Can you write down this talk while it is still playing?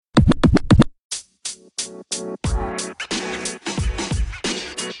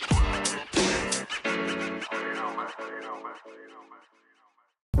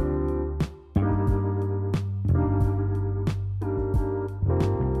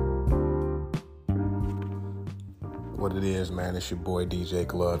What it is, man, it's your boy DJ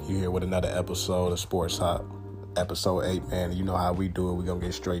Glove. You here with another episode of SportsHop, episode 8, man. You know how we do it. We're going to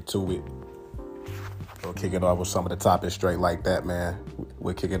get straight to it. We'll kick it off with some of the topics straight like that, man.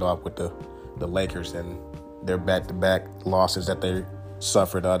 We'll kick it off with the Lakers and their back-to-back losses that they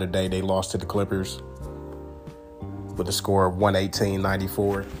suffered the other day. They lost to the Clippers with a score of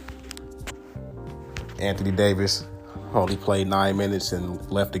 118-94. Anthony Davis only played 9 minutes and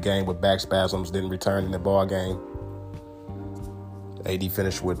left the game with back spasms, didn't return in the ball game. AD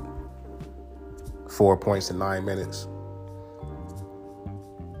finished with 4 points in 9 minutes.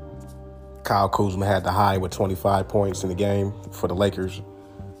 Kyle Kuzma had the high with 25 points in the game for the Lakers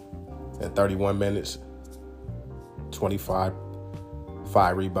at 31 minutes, 5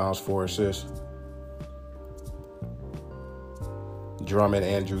 rebounds, 4 assists.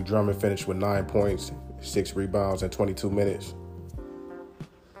 Andrew Drummond finished with 9 points, 6 rebounds in 22 minutes.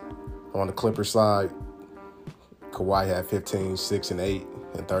 On the Clippers side, Kawhi had 15, 6, and 8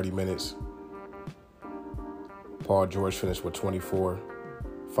 in 30 minutes. Paul George finished with 24,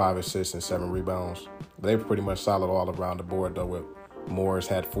 5 assists and 7 rebounds. They were pretty much solid all around the board, though. With Morris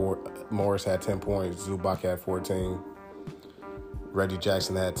had 10 points, Zubac had 14, Reggie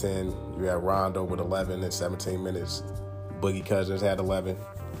Jackson had 10. You had Rondo with 11 in 17 minutes. Boogie Cousins had 11.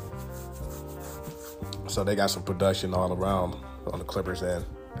 So they got some production all around on the Clippers end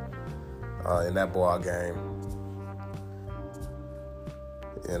in that ball game.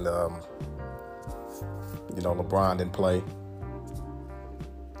 And, LeBron didn't play.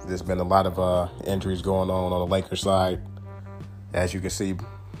 There's been a lot of injuries going on the Lakers side. As you can see,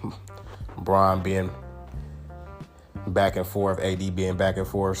 LeBron being back and forth, AD being back and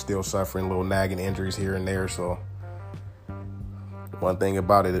forth, still suffering little nagging injuries here and there. So one thing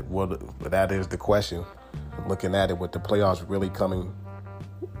about it, that is the question. Looking at it with the playoffs really coming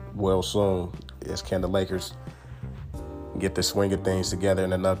well soon, is can the Lakers get the swing of things together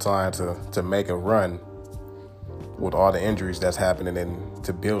in enough time to make a run with all the injuries that's happening, and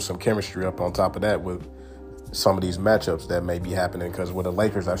to build some chemistry up on top of that with some of these matchups that may be happening. Because with the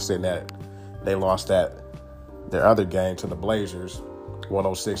Lakers are sitting at, they lost their other game to the Blazers,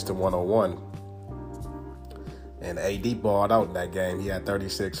 106-101. And AD balled out in that game. He had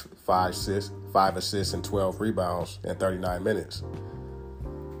 36, 5 assists, and 12 rebounds in 39 minutes.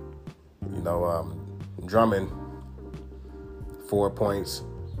 Drummond, 4 points,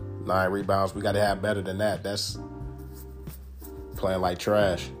 9 rebounds. We got to have better than that. That's playing like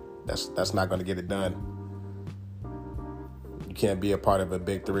trash. That's not going to get it done. You can't be a part of a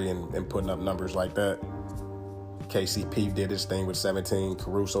big three and putting up numbers like that. KCP did his thing with 17.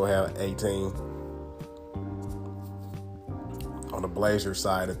 Caruso had 18. On the Blazers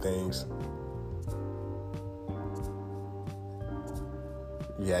side of things,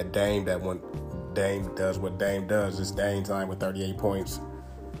 you had Dame Dame does what Dame does. It's Dame time with 38 points,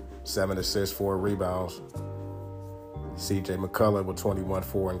 7 assists, 4 rebounds. CJ McCullough with 21,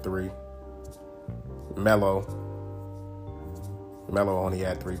 4, and 3. Melo only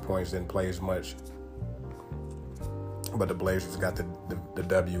had 3 points, didn't play as much. But the Blazers got the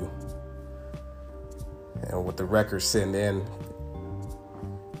W. And with the record sitting in,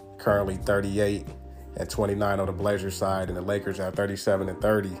 currently 38-29 on the Blazers side, and the Lakers are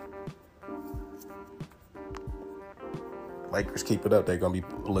 37-30. Lakers keep it up, they're going to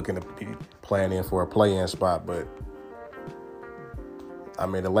be looking to be playing in for a play-in spot. But,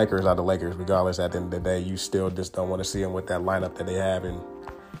 the Lakers are the Lakers. Regardless, at the end of the day, you still just don't want to see them with that lineup that they have and,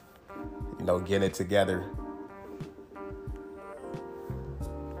 getting it together.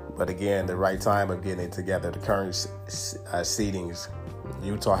 But, again, the right time of getting it together, the current seedings,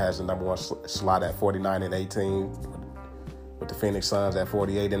 Utah has the number 1 slot at 49-18, with the Phoenix Suns at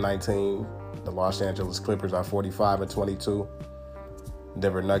 48-19. The Los Angeles Clippers are 45-22.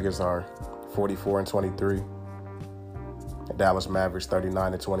 Denver Nuggets are 44-23. Dallas Mavericks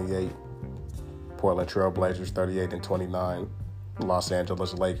 39-28. Portland Trail Blazers 38-29. Los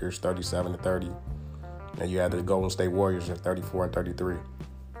Angeles Lakers 37-30. And you have the Golden State Warriors at 34-33.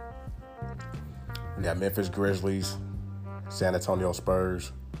 You got Memphis Grizzlies, San Antonio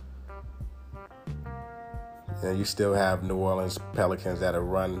Spurs. And you still have New Orleans Pelicans that are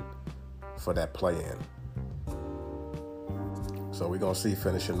run for that play-in. So we're going to see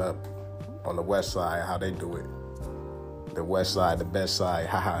finishing up on the west side how they do it. The west side, the best side,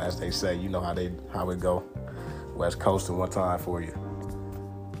 as they say. You know how it go. West Coasting one time for you.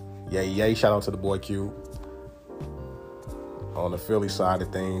 Yay, shout out to the boy Q. On the Philly side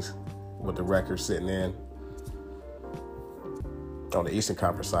of things, with the record sitting in, on the Eastern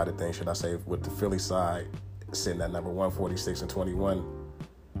Conference side of things, should I say, with the Philly side sitting at number 146-21.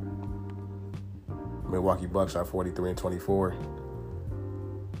 Milwaukee Bucks are 43-24.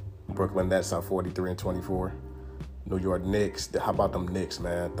 Brooklyn Nets are 43-24. New York Knicks, how about them Knicks,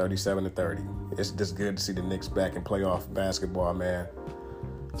 man? 37-30. It's just good to see the Knicks back in playoff basketball, man.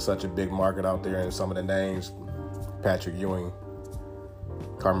 Such a big market out there, and some of the names: Patrick Ewing,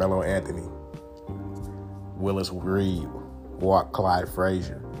 Carmelo Anthony, Willis Reed, Clyde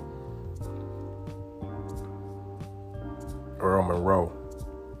Frazier, Earl Monroe.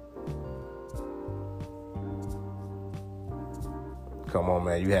 Come on,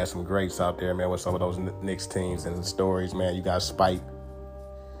 man. You had some greats out there, man, with some of those Knicks teams and the stories, man. You got Spike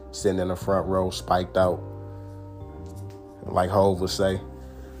sitting in the front row, spiked out, like Hov would say.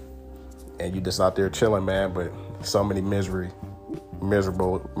 And you just out there chilling, man. But so many miserable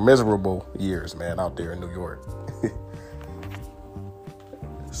years, man, out there in New York.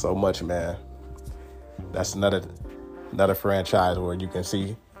 So much, man. That's another franchise where you can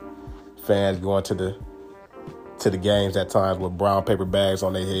see fans going to the games at times with brown paper bags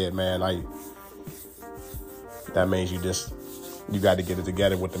on their head, man. Like, that means you got to get it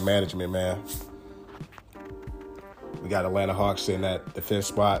together with the management, man. We got Atlanta Hawks sitting at the 5th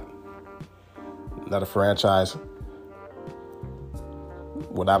spot. Another franchise.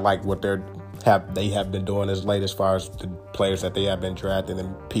 What I like what they have been doing as late as far as the players that they have been drafting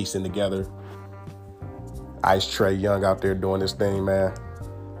and piecing together. Ice Trae Young out there doing this thing, man.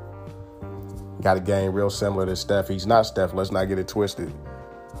 Got a game real similar to Steph. He's not Steph, let's not get it twisted.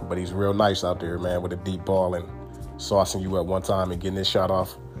 But he's real nice out there, man, with a deep ball and saucing you up one time and getting his shot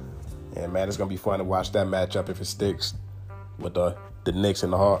off. And, man, it's going to be fun to watch that matchup if it sticks with the Knicks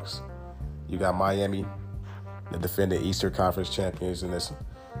and the Hawks. You got Miami, the defending Eastern Conference champions, and it's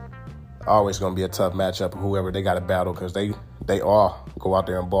always going to be a tough matchup, whoever they got to battle, because they all go out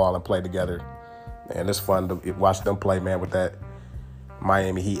there and ball and play together. And it's fun to watch them play, man, with that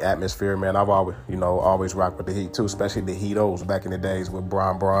Miami Heat atmosphere, man. I've always rocked with the Heat too, especially the Heatos back in the days with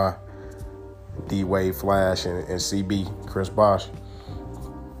Bron, D-Wade Flash, and CB, Chris Bosh.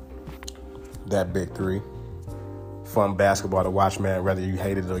 That big three. Fun basketball to watch, man, whether you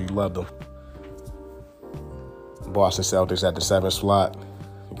hated it or you loved them. Boston Celtics at the 7th slot.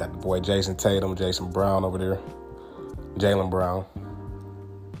 You got the boy Jason Tatum, Jason Brown over there. Jaylen Brown.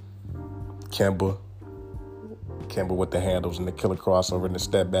 Kemba with the handles and the killer crossover and the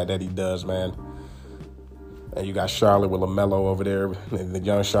step back that he does, man. And you got Charlotte with LaMelo over there, and the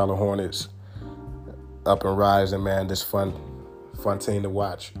young Charlotte Hornets up and rising, man. This fun team to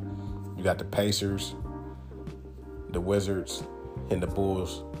watch. You got the Pacers, the Wizards, and the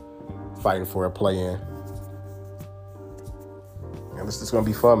Bulls fighting for a play-in. And this is going to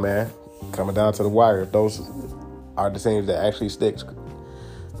be fun, man. Coming down to the wire. If those are the teams that actually sticks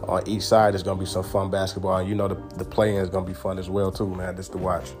on each side, is going to be some fun basketball. And you know the play-in is going to be fun as well, too, man, just to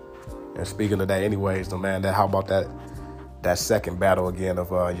watch. And speaking of that anyways, though, man, how about that second battle again of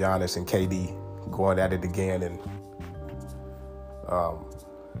Giannis and KD going at it again? And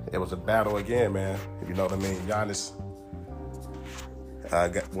it was a battle again, man. You know what I mean? Giannis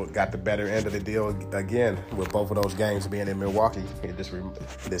got the better end of the deal again with both of those games being in Milwaukee. It just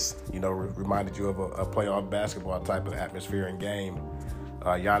reminded you of a playoff basketball type of atmosphere and game.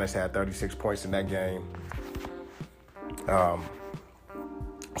 Giannis had 36 points in that game.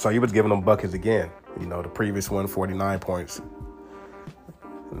 So he was giving them buckets again. You know, the previous one, 49 points.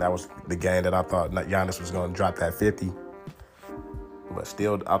 And that was the game that I thought Giannis was going to drop that 50. But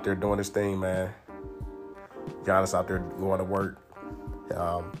still out there doing his thing, man. Giannis out there going to work.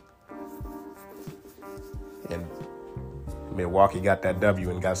 And Milwaukee got that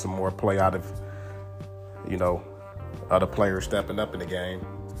W and got some more play out of, other players stepping up in the game.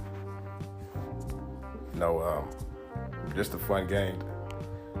 Just a fun game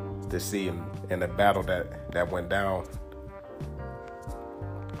to see in the battle that went down.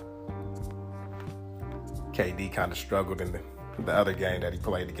 KD kind of struggled in the other game that he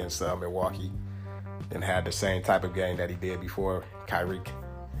played against Milwaukee and had the same type of game that he did before.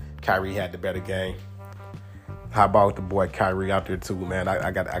 Kyrie had the better game. How about the boy Kyrie out there too, man?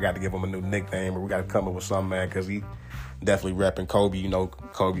 I got to give him a new nickname, or we got to come up with something, man, because he definitely repping Kobe. You know,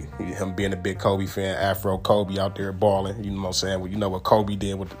 Kobe, him being a big Kobe fan, Afro Kobe out there balling. You know what I'm saying? Well, you know what Kobe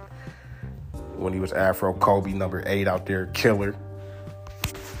did when he was Afro Kobe, number 8 out there, killer,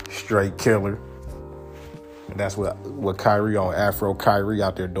 straight killer. And that's what Kyrie on, Afro Kyrie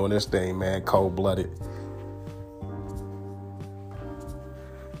out there doing this thing, man, cold-blooded.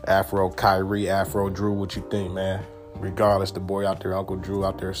 Afro Kyrie, Afro Drew, what you think, man? Regardless, the boy out there, Uncle Drew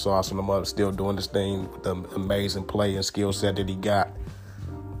out there saucing them up, still doing this thing with the amazing play and skill set that he got.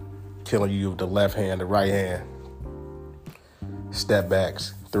 Killing you with the left hand, the right hand. Step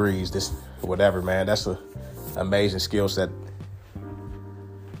backs, threes, this whatever, man. That's a amazing skill set.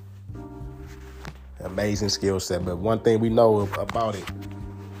 Amazing skill set. But one thing we know about it,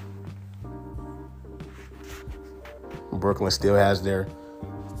 Brooklyn still has their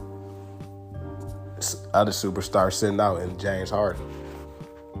other superstar sitting out in James Harden.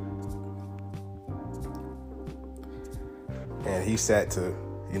 And he's set to,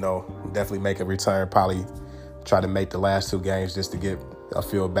 definitely make a return, probably try to make the last 2 games just to get a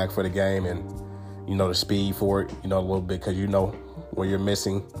feel back for the game and, the speed for it, a little bit, because when you're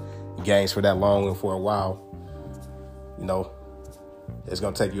missing games for that long and for a while, it's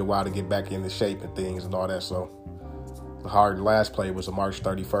going to take you a while to get back into shape and things and all that. So the Harden last play was on March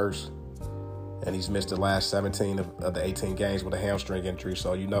 31st, and he's missed the last 17 of the 18 games with a hamstring injury.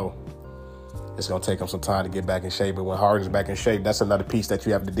 So, it's going to take him some time to get back in shape. But when Harden's back in shape, that's another piece that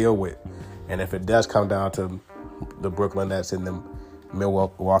you have to deal with. And if it does come down to the Brooklyn Nets and the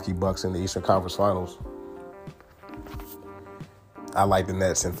Milwaukee Bucks in the Eastern Conference Finals, I like the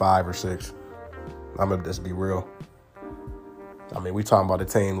Nets in 5 or 6. I'm going to just be real. I mean, we talking about the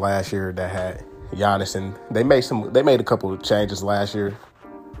team last year that had Giannis, and they made a couple of changes last year.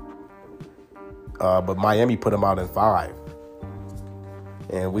 But Miami put them out in 5.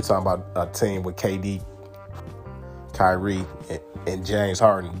 And we talking about a team with KD, Kyrie, and James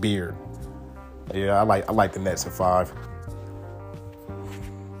Harden, Beard. Yeah, I like the Nets in 5.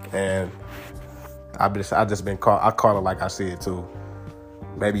 And I call it like I see it too.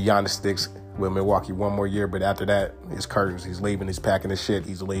 Maybe Giannis sticks with Milwaukee one more year, but after that, it's curtains. He's leaving. He's packing his shit.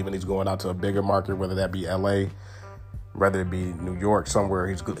 He's leaving. He's going out to a bigger market, whether that be LA, whether it be New York, somewhere.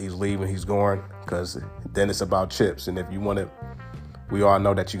 He's leaving. He's going, because then it's about chips. And if you want to, we all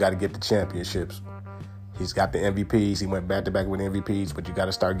know that you got to get the championships. He's got the MVPs. He went back-to-back with MVPs, but you got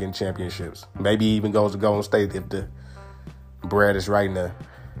to start getting championships. Maybe he even goes to Golden State if the bread is right and the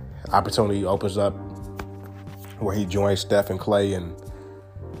opportunity opens up where he joins Steph and Clay and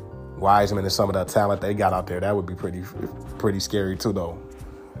Wiseman and some of the talent they got out there. That would be pretty scary too, though.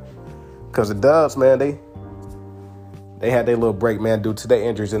 Because the Dubs, man, they had their little break, man, due to their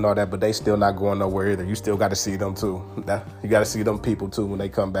injuries and all that, but they still not going nowhere either. You still got to see them too. You got to see them people too when they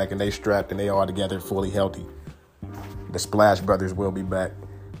come back and they strapped and they all together fully healthy. The Splash Brothers will be back.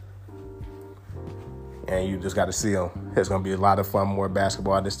 And you just got to see them. It's going to be a lot of fun, more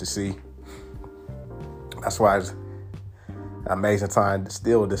basketball just to see. That's why it's amazing time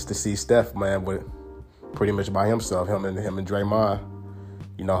still just to see Steph, man, with pretty much by himself, him and Draymond,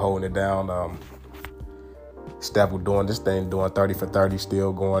 holding it down. Steph was doing this thing, doing 30 for 30,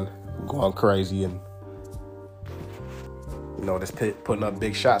 still going crazy, and just putting up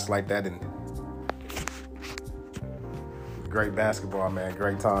big shots like that. And great basketball, man.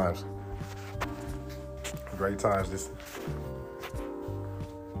 Great times. This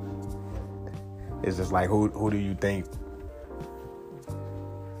it's just like who do you think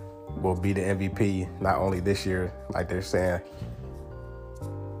will be the MVP not only this year, like they're saying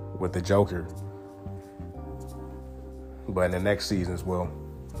with the Joker, but in the next seasons will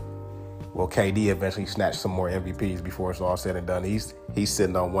KD eventually snatch some more MVPs before it's all said and done? He's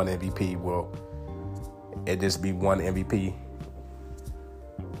sitting on 1 MVP. Will it just be 1 MVP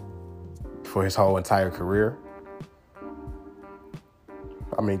for his whole entire career?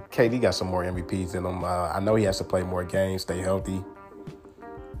 I mean, KD got some more MVPs in him. I know he has to play more games, stay healthy.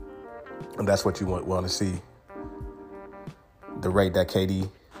 And that's what you want to see. The rate that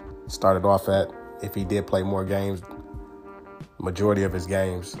KD started off at, if he did play more games, majority of his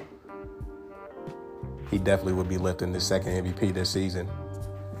games, he definitely would be lifting the second MVP this season.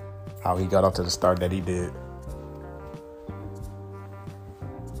 How he got off to the start that he did.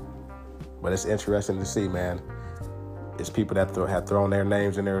 But it's interesting to see, man. It's people that have thrown their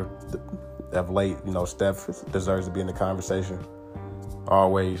names in there of late. Steph deserves to be in the conversation.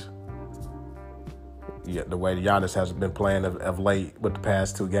 Always. Yeah, the way Giannis has been playing of late with the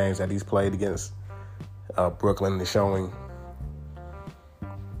past 2 games that he's played against Brooklyn is showing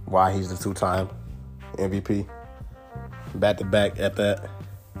why he's the 2-time MVP. Back-to-back at that.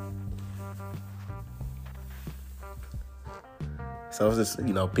 So it's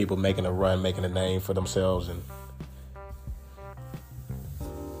just, people making a run, making a name for themselves and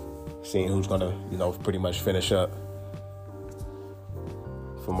seeing who's going to, pretty much finish up.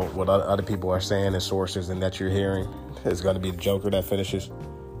 From what other people are saying and sources and that you're hearing, it's going to be the Joker that finishes.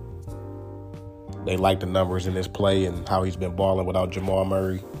 They like the numbers in this play and how he's been balling without Jamal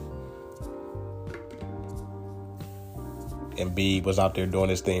Murray. Embiid was out there doing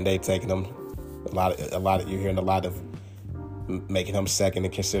his thing. They taking him a lot. You're hearing a lot of making him second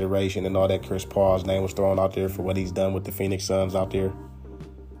in consideration and all that. Chris Paul's name was thrown out there for what he's done with the Phoenix Suns out there.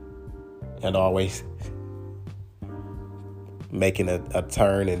 and always making a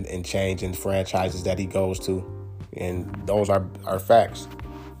turn and changing franchises that he goes to. And those are facts.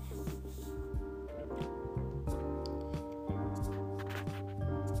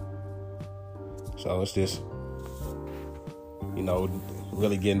 So it's just,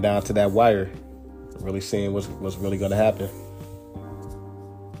 really getting down to that wire, really seeing what's really going to happen.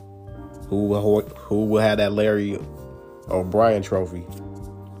 Who will have that Larry O'Brien trophy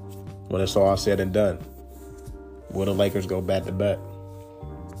when it's all said and done? Will the Lakers go back to back?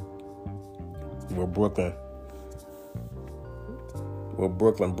 Will Brooklyn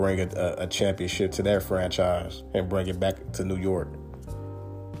bring a championship to their franchise and bring it back to New York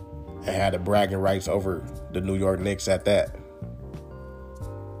and have the bragging rights over the New York Knicks at that?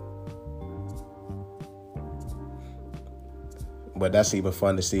 But that's even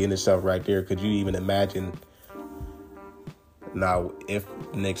fun to see in itself right there. Could you even imagine now if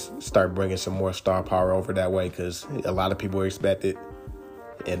the Knicks start bringing some more star power over that way? Because a lot of people expected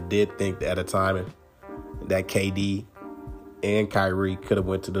and did think at a time that KD and Kyrie could have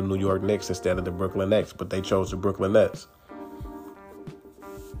went to the New York Knicks instead of the Brooklyn Nets, but they chose the Brooklyn Nets.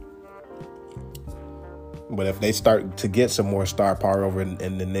 But if they start to get some more star power over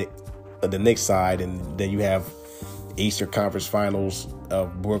in the Knicks side, and then you have Eastern Conference Finals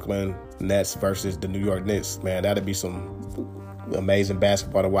of Brooklyn Nets versus the New York Knicks, man, that'd be some amazing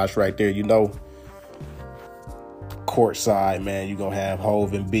basketball to watch right there. Courtside, man, you're going to have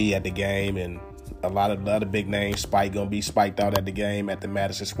Hove and B at the game, and a lot of the other big names. Spike going to be spiked out at the game at the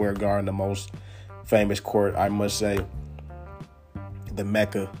Madison Square Garden, the most famous court, I must say, the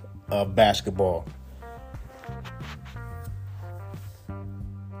mecca of basketball.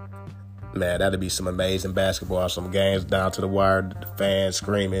 Man, that'd be some amazing basketball. Some games down to the wire, the fans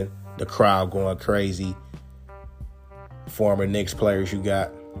screaming, the crowd going crazy. Former Knicks players you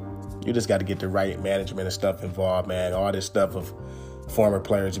just got to get the right management and stuff involved, man. All this stuff of former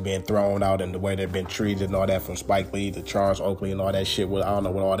players being thrown out and the way they've been treated and all that, from Spike Lee to Charles Oakley and all that shit. Well, I don't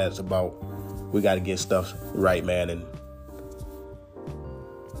know what all that's about. We got to get stuff right, man, and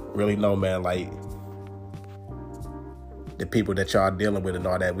really know, man, like, the people that y'all dealing with and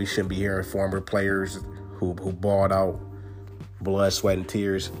all that, we shouldn't be hearing former players who balled out blood, sweat, and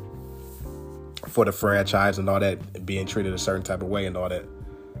tears for the franchise and all that, being treated a certain type of way and all that.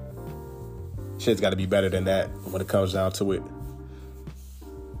 Shit's got to be better than that when it comes down to it.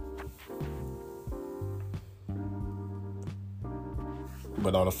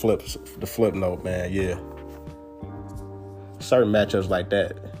 But on the flip note, man, yeah, certain matchups like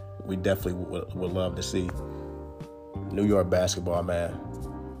that, we definitely would love to see. New York basketball, man.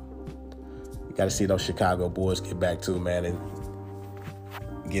 You got to see those Chicago Bulls get back to, man, and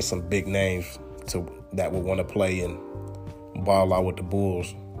get some big names that would want to play and ball out with the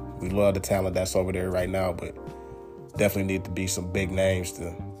Bulls. We love the talent that's over there right now, but definitely need to be some big names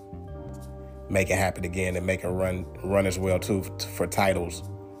to make it happen again and make a run as well too for titles.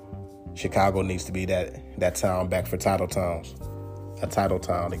 Chicago needs to be that town back for title towns, a title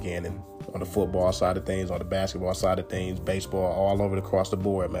town again, and on the football side of things, on the basketball side of things, baseball, all over across the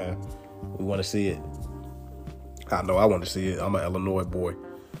board, man. We want to see it. I know I want to see it. I'm an Illinois boy.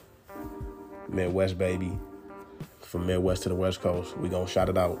 Midwest, baby. From Midwest to the West Coast. We gonna shout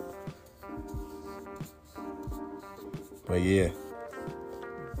it out. But yeah,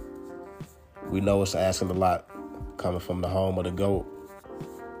 we know it's asking a lot coming from the home of the GOAT.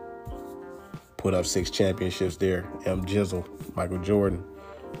 Put up 6 championships there. M. Jizzle, Michael Jordan,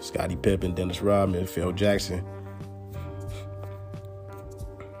 Scottie Pippen, Dennis Rodman, Phil Jackson.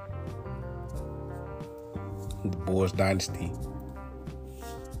 The Bulls dynasty.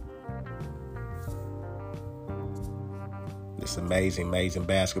 This amazing, amazing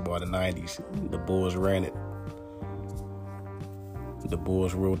basketball in the 90s. The Bulls ran it. The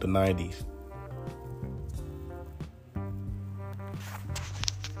Bulls ruled the 90s.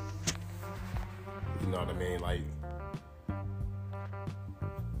 You know what I mean? Like,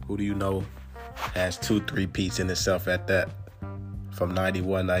 who do you know has 2 3-peats in itself at that? From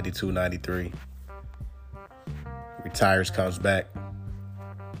 91, 92, 93. Retires, comes back.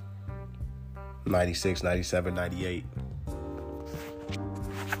 96, 97, 98.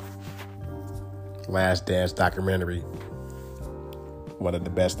 Last Dance documentary. One of the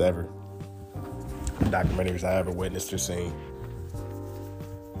best ever documentaries I ever witnessed or seen.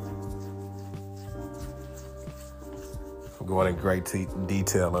 I'm going in great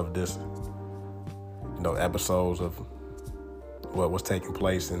detail of this, episodes of what was taking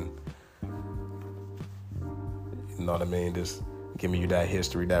place, and you know what I mean, just giving you that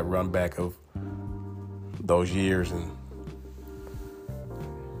history, that run back of those years, and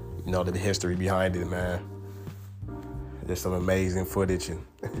the history behind it, man. There's some amazing footage and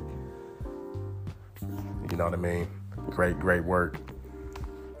you know what I mean? Great work.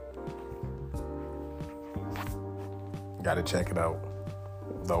 Gotta check it out.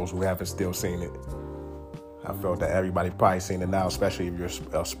 Those who haven't still seen it. I felt that everybody probably seen it now, especially if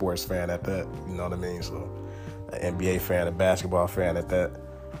you're a sports fan at that. You know what I mean? So, an NBA fan, a basketball fan at that.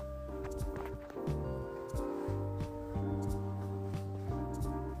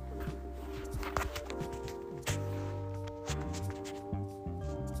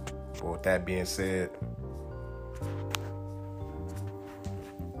 But with that being said,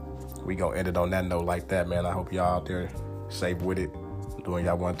 we gonna end it on that note like that, man. I hope y'all out there safe with it, doing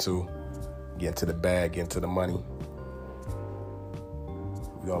y'all want to. Get into the bag, get into the money.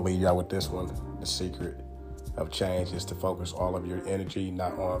 We're going to leave y'all with this one. The secret of change is to focus all of your energy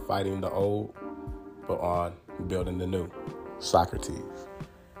not on fighting the old, but on building the new. Socrates.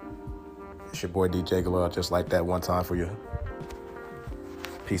 It's your boy DJ Glove, just like that one time for you.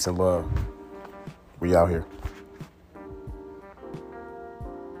 Peace and love. We out here.